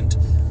intelligent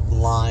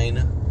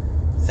line.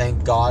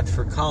 Thank God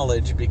for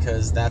college,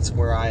 because that's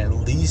where I at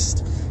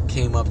least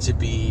came up to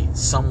be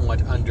somewhat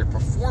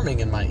underperforming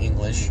in my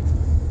English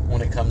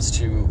when it comes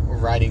to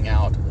writing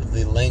out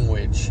the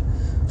language.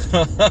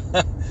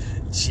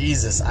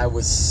 Jesus, I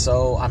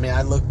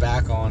look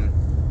back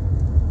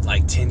on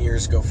like 10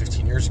 years ago,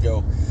 15 years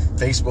ago,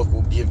 Facebook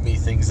will give me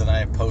things that I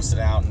have posted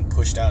out and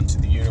pushed out into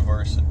the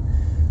universe.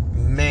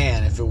 And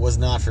man, if it was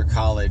not for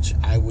college,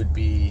 I would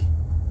be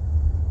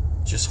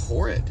just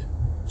horrid.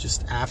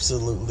 Just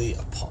absolutely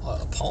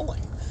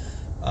appalling.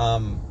 I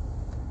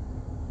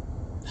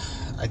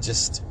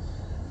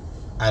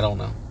don't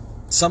know.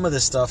 Some of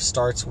this stuff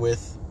starts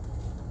with,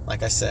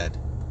 like I said,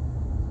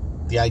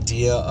 the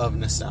idea of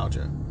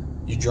nostalgia.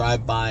 You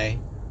drive by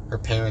her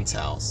parents'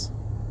 house,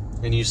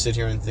 and you sit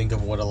here and think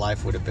of what a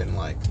life would have been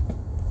like.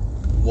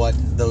 What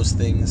those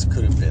things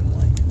could have been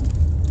like.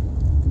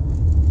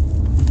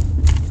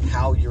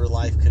 How your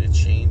life could have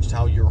changed.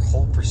 How your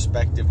whole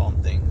perspective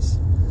on things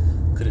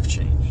could have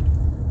changed.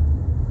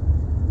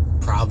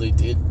 Probably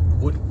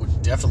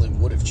definitely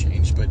would have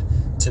changed, but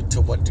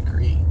to what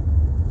degree?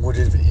 Would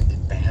it have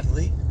ended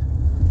badly?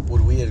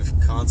 Would we have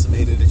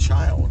consummated a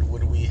child?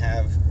 Would we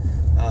have,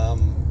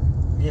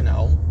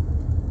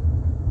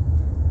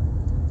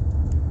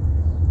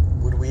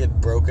 would we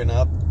have broken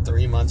up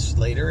 3 months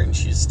later and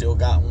she's still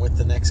gotten with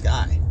the next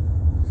guy?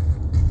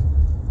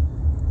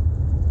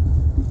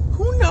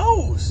 Who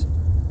knows,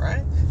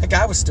 right? That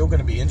guy was still going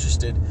to be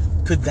interested.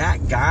 Could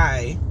that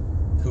guy,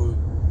 who,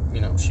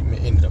 she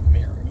ended up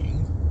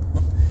marrying,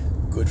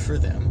 good for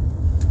them,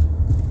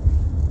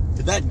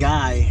 if that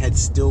guy had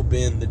still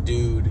been the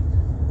dude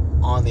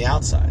on the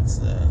outsides,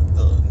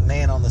 the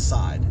man on the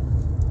side.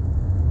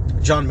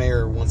 John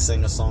Mayer once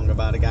sang a song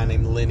about a guy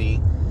named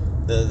Lenny.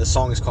 The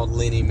song is called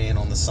Lenny, Man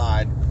on the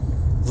Side.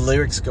 The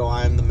lyrics go,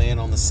 I'm the man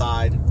on the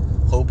side,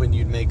 hoping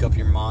you'd make up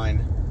your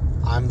mind.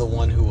 I'm the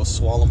one who will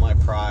swallow my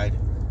pride.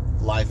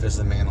 Life is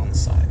the man on the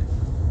side.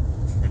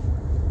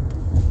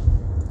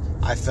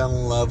 I fell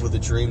in love with a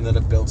dream that I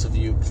built of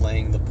you,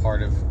 playing the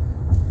part of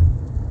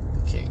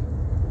the king.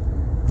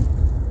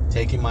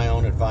 Taking my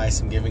own advice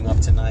and giving up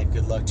tonight.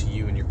 Good luck to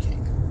you and your king.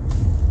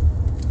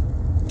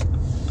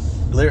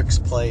 lyrics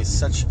play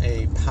such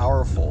a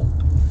powerful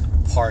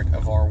part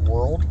of our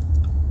world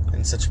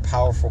and such a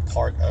powerful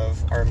part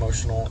of our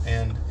emotional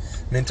and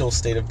mental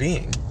state of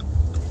being.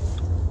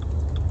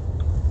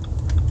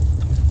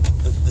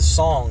 The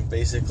song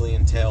basically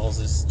entails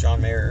is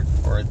John Mayer,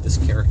 or this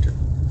character,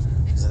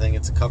 because I think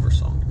it's a cover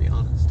song, to be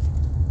honest.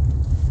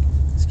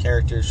 This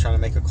character is trying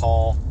to make a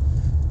call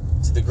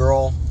to the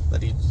girl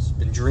that he's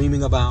been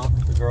dreaming about,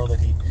 the girl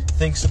that he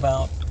thinks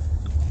about,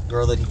 the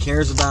girl that he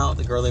cares about,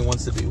 the girl that he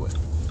wants to be with.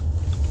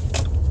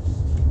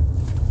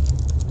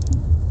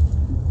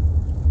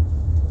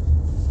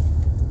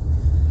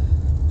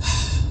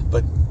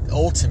 But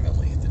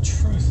ultimately, the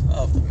truth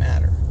of the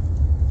matter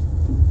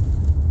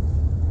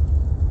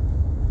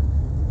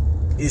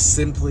is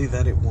simply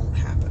that it won't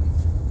happen.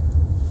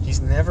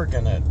 He's never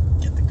gonna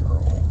get the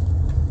girl.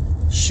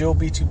 She'll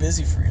be too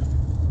busy for him.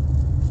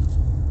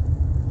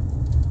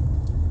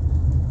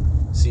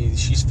 See,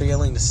 she's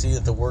failing to see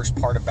that the worst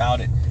part about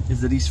it is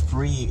that he's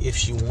free if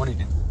she wanted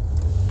him.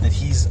 That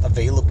he's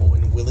available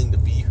and willing to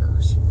be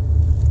hers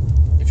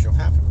if she'll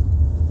have him.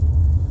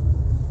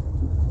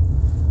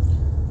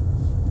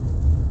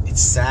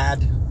 It's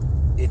sad.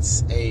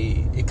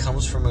 It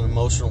comes from an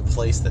emotional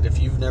place that if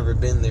you've never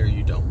been there,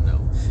 you don't know.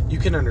 You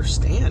can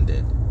understand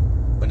it,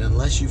 but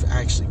unless you've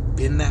actually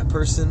been that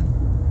person,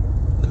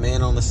 the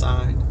man on the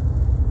side,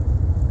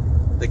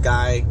 the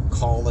guy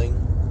calling,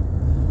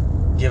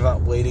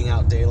 waiting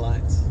out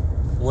daylights.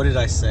 What did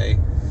I say?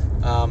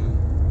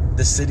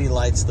 The city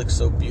lights look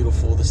so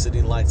beautiful. The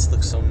city lights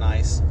look so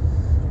nice.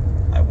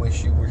 I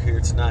wish you were here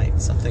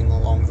tonight. Something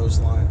along those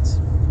lines.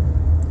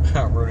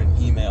 I wrote an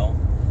email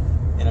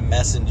in a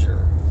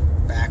messenger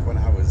back when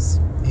I was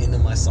into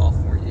my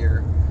sophomore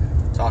year,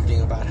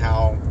 talking about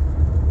how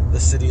the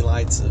city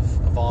lights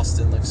of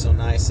Austin look so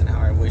nice and how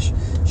I wish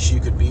she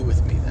could be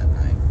with me that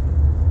night.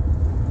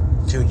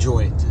 To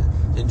enjoy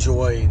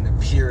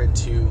and peer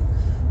into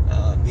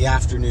the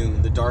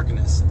afternoon, the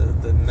darkness,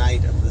 the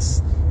night of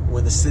this,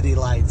 when the city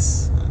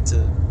lights,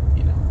 to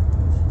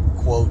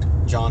quote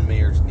John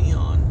Mayer's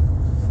Neon,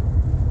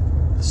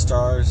 the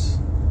stars,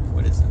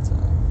 what is it?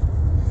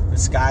 The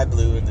sky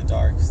blue in the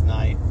dark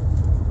night.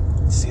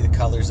 See the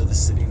colors of the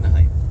city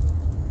night.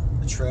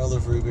 The trail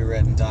of ruby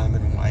red and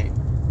diamond white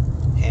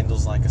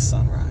handles like a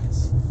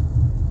sunrise.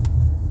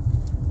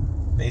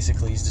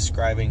 Basically, he's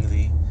describing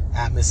the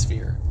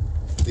atmosphere,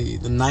 the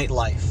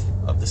nightlife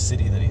of the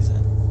city that he's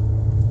in.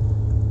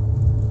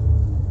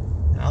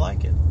 And I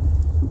like it.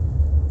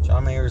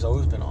 John Mayer has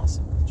always been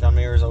awesome. John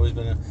Mayer has always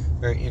been a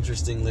very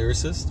interesting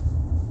lyricist.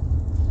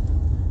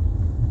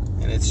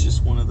 And it's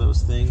just one of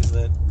those things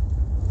that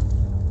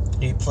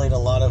he played a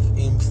lot of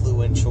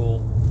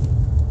influential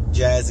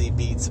jazzy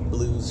beats and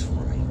blues for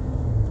me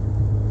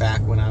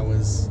back when I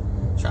was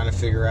trying to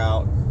figure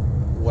out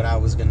what I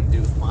was going to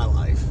do with my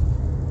life.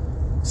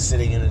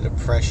 Sitting in a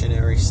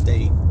depressionary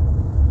state,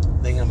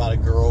 thinking about a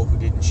girl who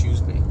didn't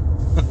choose me.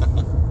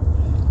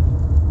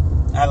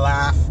 I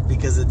laugh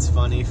because it's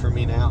funny for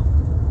me now.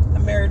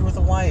 I'm married with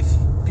a wife.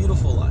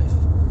 Beautiful life.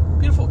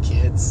 Beautiful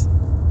kids.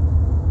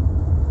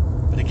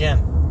 But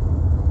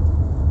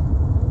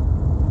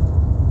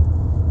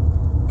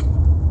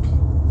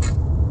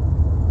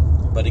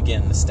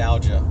again,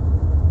 nostalgia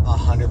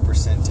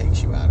 100%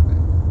 takes you out of it.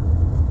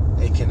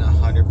 It can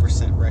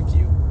 100% wreck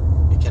you.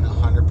 It can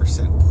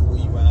 100% pull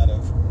you out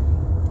of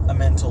a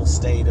mental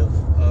state of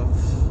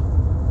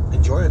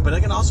enjoyment. But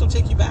it can also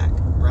take you back,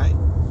 right?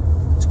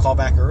 Let's call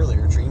back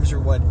earlier. Dreams are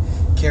what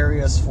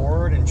carry us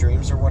forward, and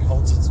dreams are what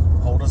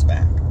hold us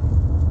back.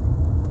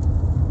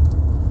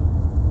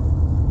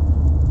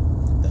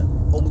 The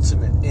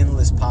ultimate,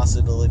 endless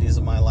possibilities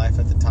of my life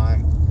at the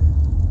time,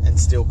 and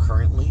still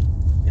currently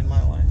in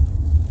my life.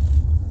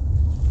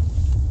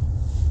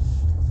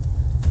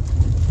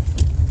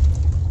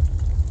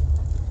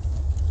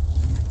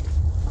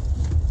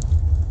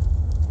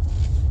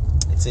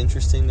 It's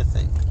interesting to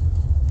think.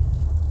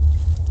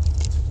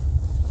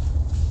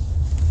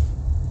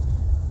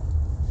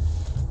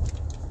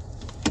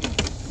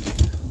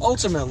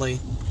 Ultimately,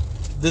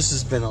 this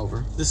has been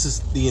over. This is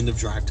the end of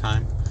drive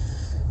time.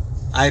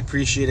 I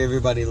appreciate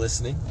everybody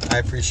listening. I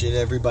appreciate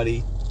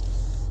everybody,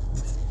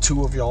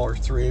 2 of y'all or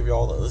 3 of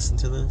y'all that listen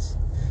to this.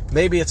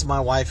 Maybe it's my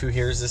wife who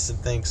hears this and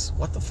thinks,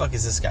 what the fuck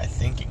is this guy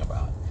thinking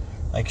about?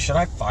 Like, should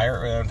I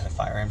fire him?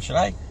 Should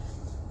I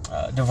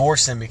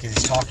divorce him because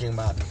he's talking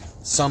about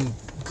some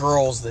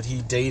girls that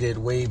he dated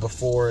way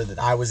before that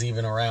I was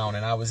even around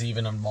and I was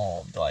even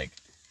involved? Like,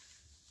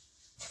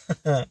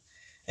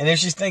 and if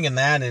she's thinking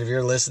that, and if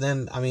you're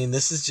listening, I mean,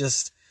 this is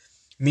just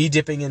me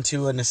dipping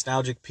into a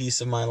nostalgic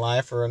piece of my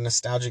life, or a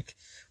nostalgic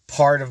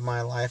part of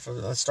my life, a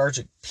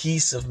nostalgic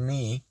piece of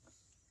me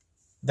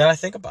that I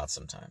think about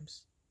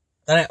sometimes,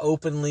 that I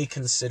openly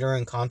consider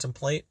and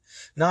contemplate.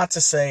 Not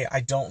to say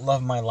I don't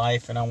love my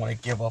life and I want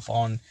to give up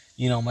on,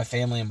 my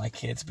family and my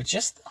kids, but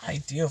just the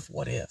idea of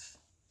what if.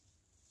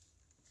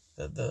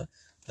 The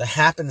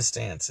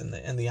happenstance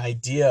and the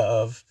idea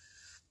of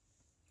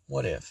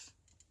what if.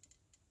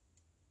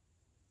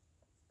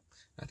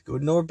 Not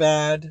good nor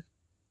bad,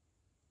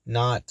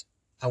 not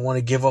I want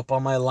to give up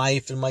on my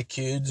life and my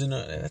kids, and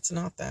that's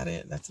not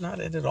it. That's not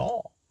it at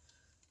all.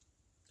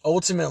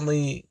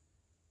 Ultimately,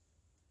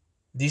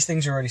 these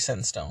things are already set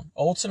in stone.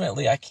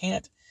 Ultimately, I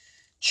can't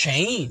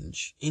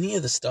change any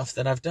of the stuff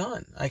that I've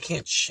done. I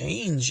can't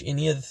change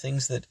any of the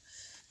things that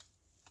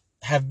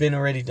have been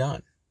already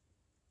done.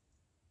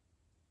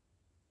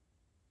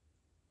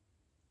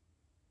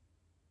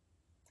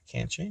 I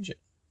can't change it.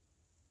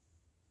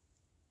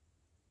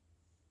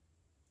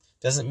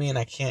 Doesn't mean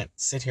I can't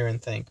sit here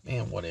and think,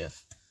 man, what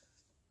if?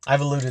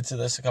 I've alluded to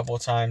this a couple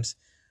of times.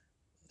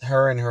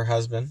 Her and her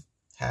husband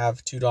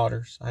have 2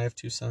 daughters. I have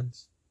 2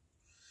 sons.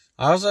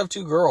 I also have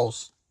 2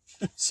 girls.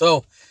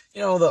 So,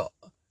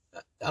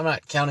 I'm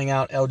not counting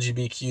out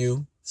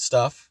LGBTQ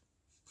stuff.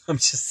 I'm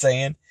just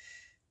saying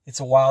it's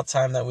a wild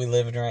time that we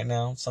live in right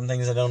now. Some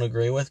things I don't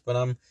agree with, but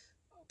I'm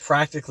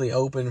practically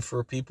open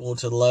for people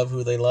to love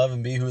who they love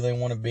and be who they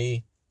want to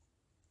be.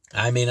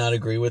 I may not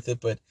agree with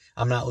it, but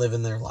I'm not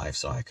living their life,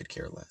 so I could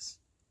care less,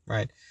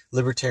 right?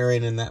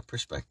 Libertarian in that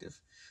perspective.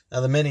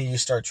 Now, the minute you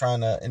start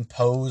trying to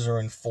impose or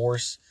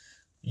enforce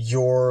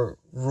your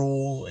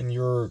rule and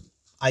your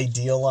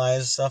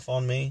idealized stuff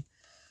on me,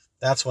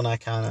 that's when I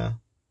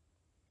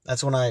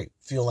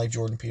feel like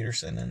Jordan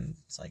Peterson, and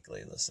it's like,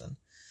 hey, listen,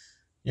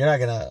 you're not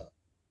going to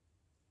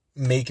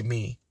make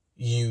me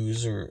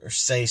use or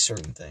say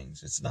certain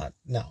things. It's not,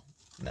 no.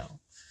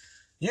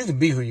 You can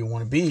be who you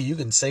want to be. You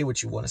can say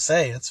what you want to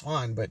say. That's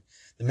fine. But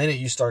the minute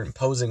you start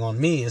imposing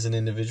on me as an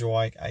individual,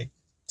 I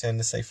tend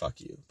to say, fuck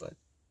you. But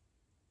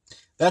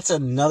that's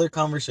another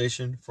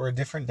conversation for a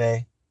different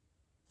day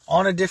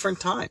on a different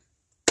time.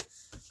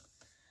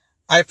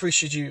 I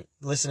appreciate you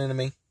listening to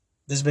me.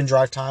 This has been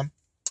Drive Time.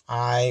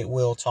 I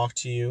will talk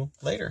to you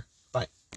later.